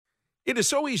It is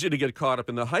so easy to get caught up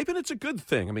in the hype, and it's a good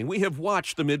thing. I mean, we have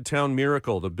watched the Midtown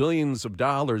Miracle, the billions of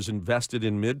dollars invested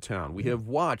in Midtown. We have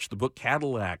watched the book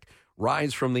Cadillac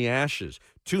rise from the ashes,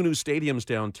 2 new stadiums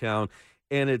downtown,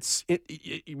 and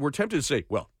we're tempted to say,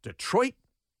 well, Detroit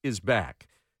is back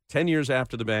 10 years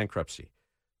after the bankruptcy.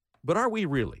 But are we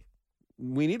really?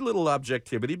 We need a little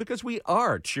objectivity because we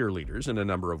are cheerleaders in a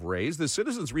number of ways. The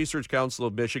Citizens Research Council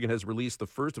of Michigan has released the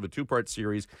first of a 2-part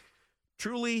series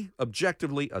truly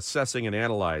objectively assessing and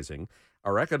analyzing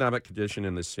our economic condition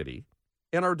in the city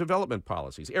and our development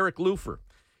policies. Eric Lupher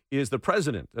is the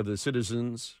president of the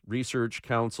Citizens Research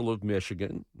Council of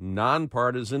Michigan,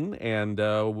 nonpartisan, and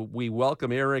we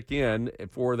welcome Eric in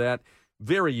for that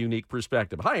very unique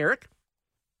perspective. Hi, Eric.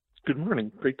 Good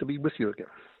morning. Great to be with you again.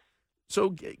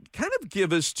 So kind of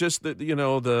give us just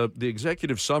the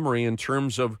executive summary in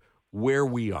terms of where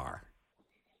we are.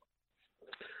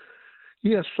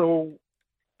 Yeah, so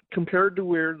compared to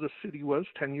where the city was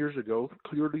 10 years ago,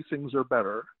 clearly things are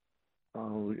better.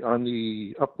 On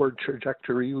the upward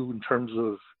trajectory in terms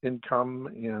of income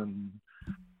and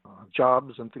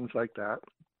jobs and things like that.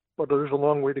 But there's a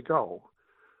long way to go.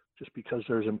 Just because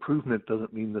there's improvement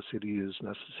doesn't mean the city is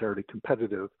necessarily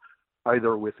competitive,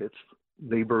 either with its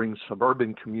neighboring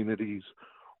suburban communities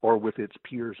or with its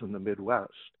peers in the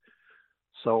Midwest.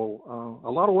 So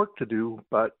a lot of work to do,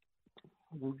 but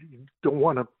we don't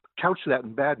want to couch that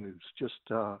in bad news, just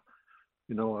a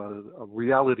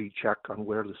reality check on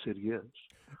where the city is.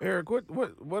 Eric,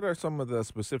 what are some of the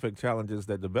specific challenges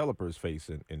that developers face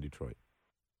in Detroit?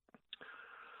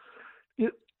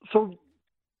 So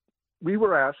we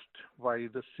were asked by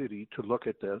the city to look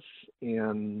at this,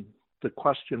 and the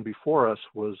question before us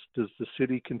was, does the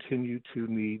city continue to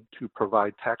need to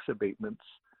provide tax abatements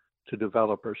to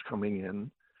developers coming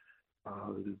in,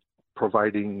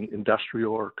 providing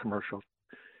industrial or commercial?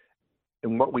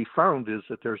 And what we found is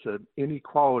that there's an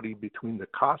inequality between the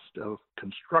cost of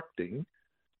constructing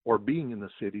or being in the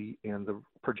city and the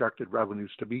projected revenues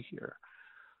to be here.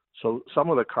 So some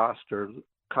of the costs are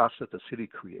costs that the city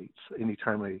creates.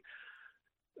 Anytime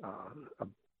a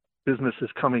business is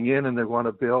coming in and they want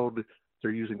to build, they're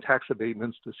using tax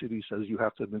abatements. The city says you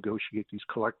have to negotiate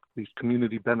these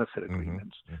community benefit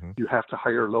agreements. Mm-hmm. You have to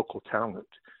hire local talent.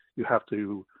 You have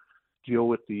to deal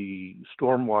with the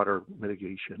stormwater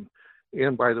mitigation.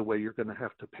 And by the way, you're going to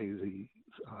have to pay the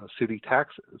city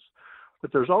taxes.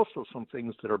 But there's also some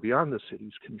things that are beyond the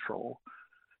city's control.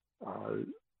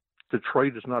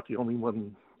 Detroit is not the only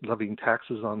one levying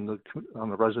taxes on the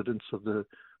residents of the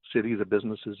city, the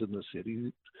businesses in the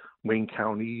city. Wayne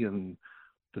County and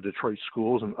the Detroit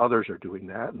schools and others are doing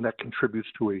that, and that contributes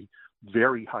to a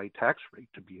very high tax rate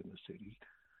to be in the city.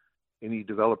 Any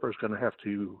developer is going to have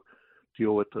to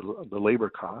deal with the labor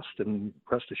cost, and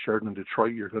rest assured in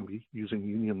Detroit you're going to be using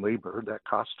union labor. That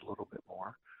costs a little bit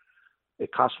more.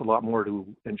 It costs a lot more to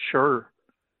insure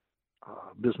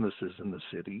businesses in the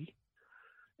city,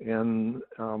 and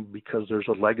because there's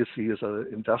a legacy as an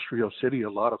industrial city, a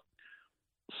lot of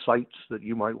sites that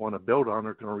you might want to build on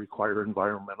are going to require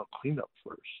environmental cleanup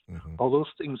first. Mm-hmm. All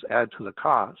those things add to the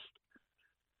cost.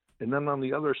 And then on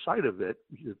the other side of it,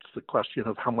 it's the question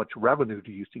of how much revenue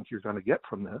do you think you're going to get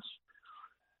from this?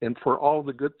 And for all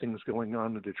the good things going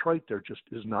on in Detroit, there just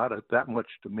is not that much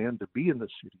demand to be in the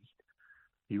city.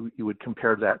 You would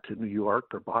compare that to New York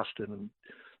or Boston and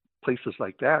places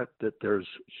like that there's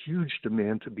huge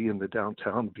demand to be in the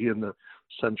downtown, be in the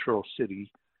central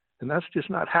city. And that's just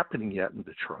not happening yet in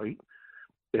Detroit.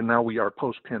 And now we are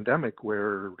post-pandemic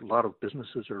where a lot of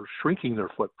businesses are shrinking their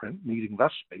footprint, needing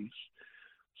less space.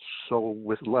 So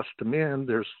with less demand,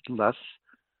 there's less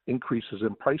increases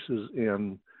in prices,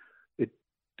 and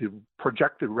the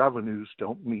projected revenues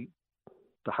don't meet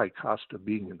the high cost of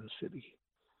being in the city.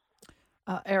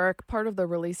 Eric, part of the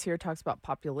release here talks about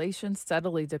population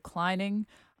steadily declining.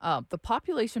 The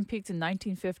population peaked in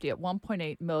 1950 at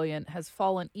 1.8 million, has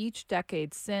fallen each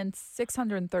decade since,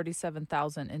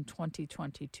 637,000 in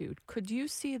 2022. Could you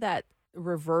see that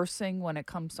reversing when it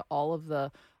comes to all of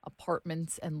the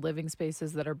apartments and living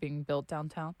spaces that are being built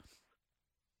downtown?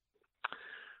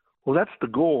 Well, that's the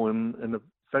goal, and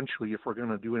eventually, if we're going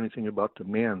to do anything about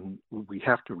demand, we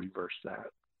have to reverse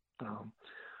that.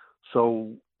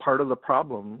 So part of the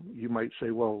problem, you might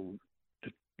say, well,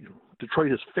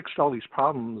 Detroit has fixed all these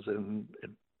problems and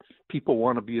people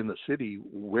want to be in the city.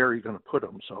 Where are you going to put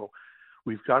them? So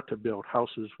we've got to build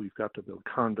houses. We've got to build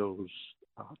condos,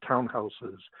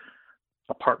 townhouses,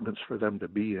 apartments for them to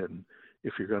be in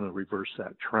if you're going to reverse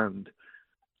that trend.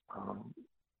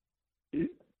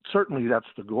 Certainly that's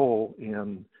the goal.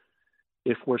 And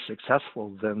if we're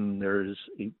successful, then there's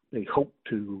a hope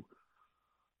to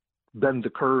bend the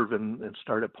curve and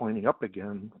start it pointing up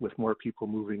again with more people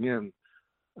moving in.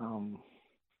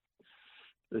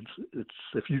 It's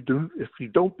if you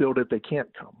don't build it, they can't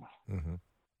come. Mm-hmm.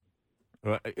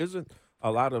 Well, isn't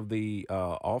a lot of the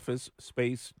office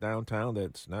space downtown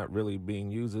that's not really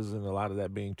being used, isn't a lot of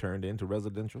that being turned into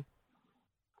residential?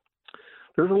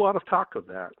 There's a lot of talk of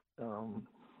that.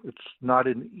 It's not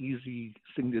an easy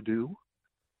thing to do.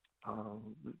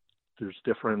 There's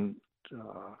different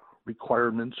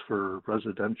requirements for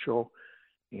residential,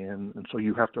 and so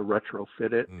you have to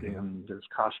retrofit it, Mm-hmm. and there's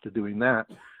cost to doing that.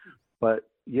 But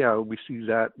yeah, we see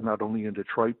that not only in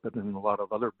Detroit, but in a lot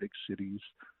of other big cities,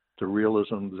 the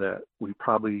realism that we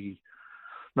probably,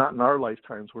 not in our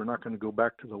lifetimes, we're not going to go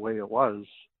back to the way it was.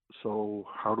 So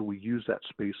how do we use that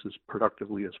space as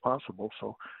productively as possible?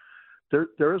 So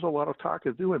there is a lot of talk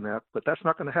of doing that, but that's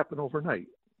not going to happen overnight.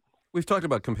 We've talked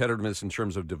about competitiveness in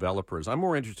terms of developers. I'm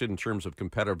more interested in terms of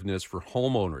competitiveness for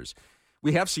homeowners.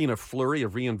 We have seen a flurry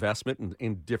of reinvestment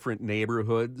in different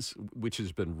neighborhoods, which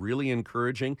has been really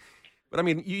encouraging. But, I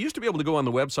mean, you used to be able to go on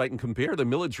the website and compare the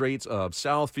millage rates of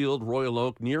Southfield, Royal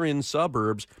Oak, near-in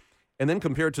suburbs, and then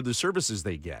compare it to the services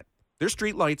they get. Their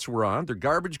street lights were on. Their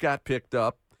garbage got picked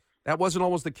up. That wasn't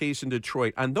always the case in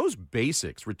Detroit. On those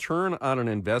basics, return on an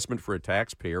investment for a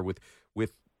taxpayer with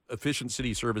efficient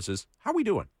city services, how are we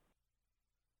doing?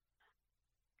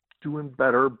 Doing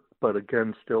better, but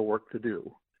again, still work to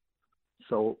do.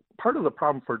 So part of the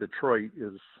problem for Detroit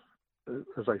is,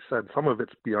 as I said, some of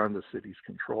it's beyond the city's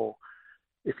control.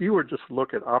 If you were just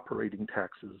look at operating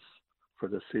taxes for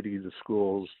the city, the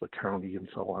schools, the county, and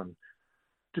so on,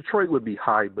 Detroit would be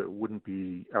high, but it wouldn't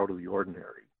be out of the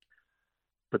ordinary.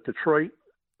 But Detroit,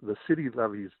 the city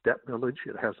levies debt millage.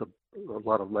 It has a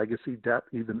lot of legacy debt,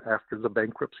 even after the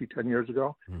bankruptcy 10 years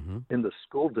ago. Mm-hmm. And the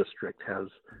school district has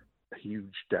a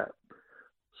huge debt.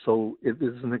 So it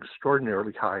is an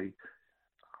extraordinarily high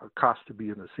cost to be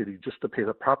in the city just to pay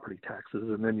the property taxes,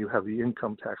 and then you have the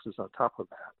income taxes on top of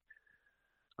that.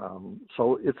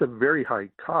 So it's a very high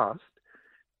cost,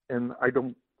 and I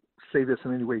don't say this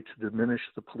in any way to diminish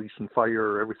the police and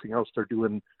fire or everything else they're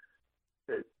doing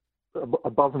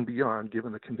above and beyond,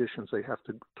 given the conditions they have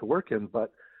to work in,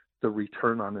 but the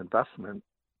return on investment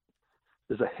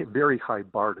is a very high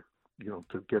bar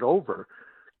to get over,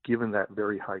 given that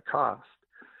very high cost.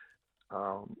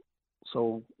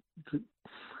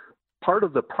 Part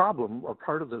of the problem, or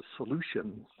part of the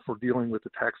solution for dealing with the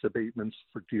tax abatements,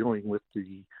 for dealing with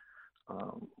the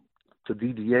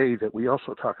DDA that we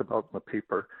also talk about in the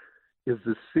paper, is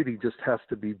the city just has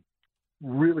to be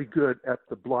really good at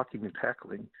the blocking and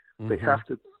tackling. Mm-hmm. They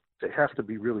have to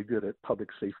be really good at public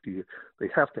safety. They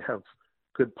have to have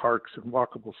good parks and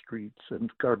walkable streets and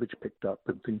garbage picked up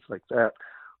and things like that.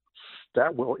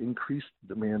 That will increase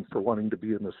demand for wanting to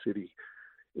be in the city.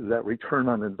 That return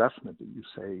on investment that you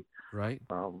say, right?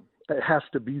 It has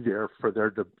to be there for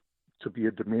there to be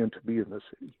a demand to be in the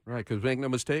city. Right, because make no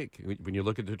mistake, when you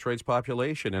look at Detroit's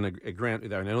population, and I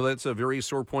know that's a very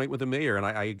sore point with the mayor, and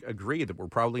I agree that we're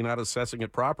probably not assessing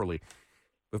it properly,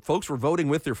 but folks were voting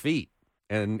with their feet,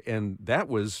 and that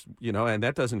was, and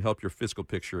that doesn't help your fiscal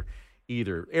picture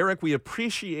either. Eric, we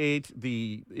appreciate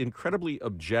the incredibly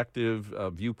objective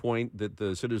viewpoint that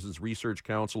the Citizens Research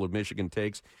Council of Michigan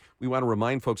takes. We want to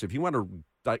remind folks, if you want to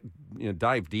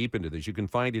dive deep into this, you can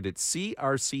find it at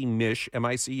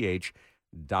crcmich.org,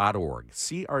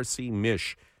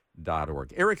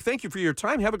 crcmich.org. Eric, thank you for your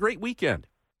time. Have a great weekend.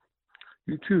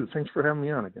 You too. Thanks for having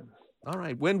me on again. All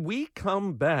right. When we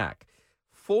come back,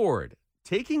 Ford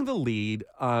taking the lead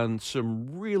on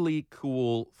some really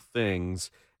cool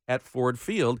things at Ford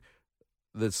Field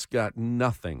that's got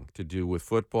nothing to do with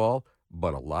football,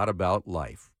 but a lot about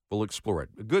life. We'll explore it.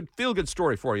 A good feel-good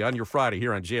story for you on your Friday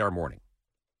here on JR Morning.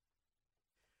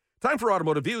 Time for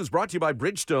Automotive Views, brought to you by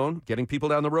Bridgestone. Getting people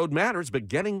down the road matters, but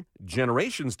getting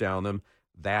generations down them,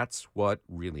 that's what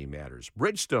really matters.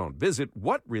 Bridgestone. Visit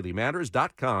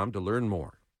whatreallymatters.com to learn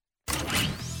more.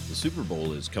 The Super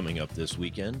Bowl is coming up this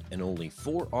weekend, and only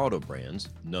 4 auto brands,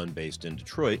 none based in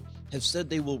Detroit, have said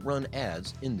they will run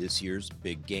ads in this year's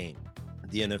big game.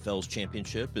 The NFL's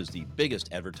championship is the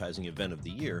biggest advertising event of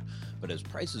the year, but as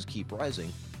prices keep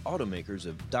rising, automakers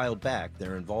have dialed back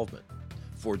their involvement.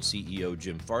 Ford CEO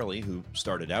Jim Farley, who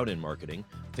started out in marketing,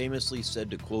 famously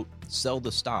said to, quote, sell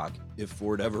the stock if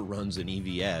Ford ever runs an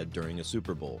EV ad during a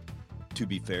Super Bowl. To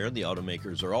be fair, the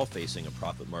automakers are all facing a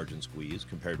profit margin squeeze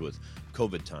compared with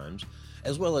COVID times,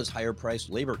 as well as higher-priced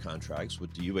labor contracts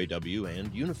with the UAW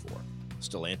and Unifor.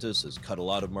 Stellantis has cut a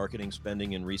lot of marketing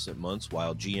spending in recent months,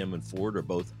 while GM and Ford are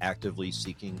both actively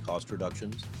seeking cost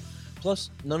reductions. Plus,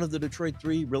 none of the Detroit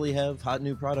Three really have hot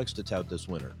new products to tout this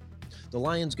winter. The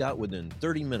Lions got within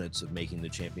 30 minutes of making the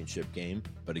championship game,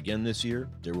 but again this year,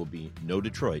 there will be no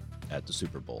Detroit at the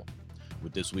Super Bowl.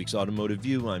 With this week's Automotive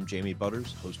View, I'm Jamie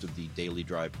Butters, host of the Daily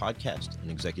Drive podcast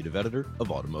and executive editor of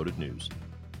Automotive News.